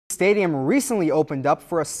Stadium recently opened up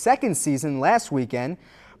for a second season last weekend,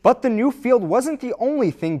 but the new field wasn't the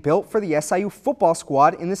only thing built for the SIU football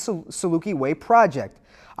squad in the Saluki Way project.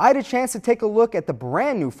 I had a chance to take a look at the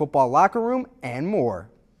brand new football locker room and more.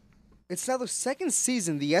 It's now the second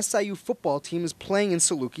season the SIU football team is playing in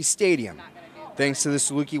Saluki Stadium. Thanks to the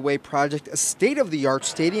Saluki Way project, a state-of-the-art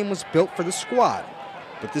stadium was built for the squad.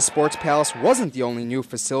 But this sports palace wasn't the only new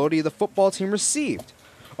facility the football team received.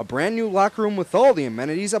 A brand new locker room with all the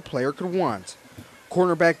amenities a player could want.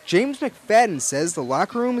 Cornerback James McFadden says the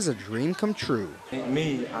locker room is a dream come true.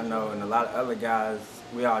 Me, I know, and a lot of other guys,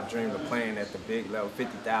 we all dreamed of playing at the big level,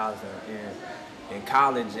 50,000 in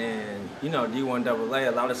college, and you know, D1AA,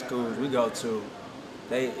 a lot of schools we go to,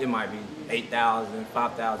 it might be 8,000,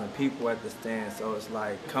 5,000 people at the stand. So it's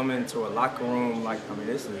like coming to a locker room,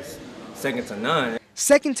 this is second to none.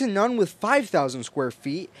 Second to none with 5,000 square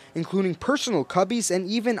feet, including personal cubbies and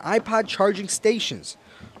even iPod charging stations.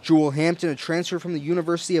 Jewel Hampton, a transfer from the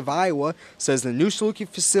University of Iowa, says the new Saluki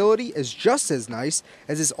facility is just as nice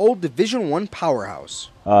as his old Division I powerhouse.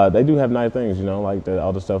 They do have nice things, like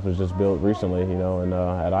all the stuff was just built recently, and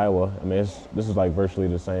at Iowa. I mean, this is like virtually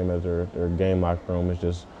the same as their game locker room. It's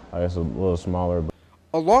just, I guess, a little smaller.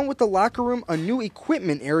 Along with the locker room, a new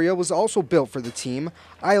equipment area was also built for the team.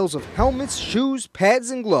 Aisles of helmets, shoes,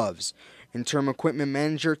 pads, and gloves. Interim equipment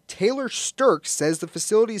manager Taylor Sturck says the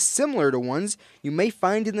facility is similar to ones you may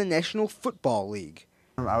find in the National Football League.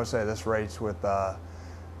 I would say this rates with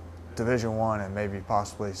Division I and maybe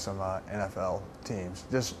possibly some NFL teams.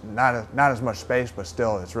 Just not as much space, but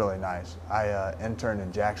still it's really nice. I interned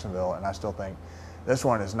in Jacksonville, and I still think this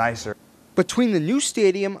one is nicer. Between the new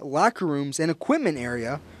stadium, locker rooms, and equipment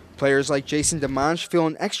area, players like Jason DeMonge feel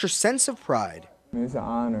an extra sense of pride. It's an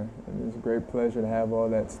honor. It's a great pleasure to have all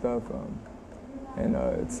that stuff. And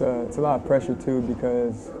it's a lot of pressure, too,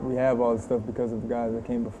 because we have all the stuff because of the guys that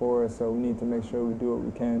came before us, so we need to make sure we do what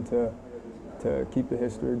we can to keep the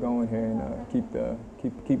history going here and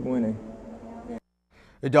keep winning.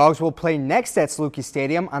 The Dogs will play next at Saluki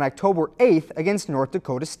Stadium on October 8th against North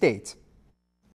Dakota State.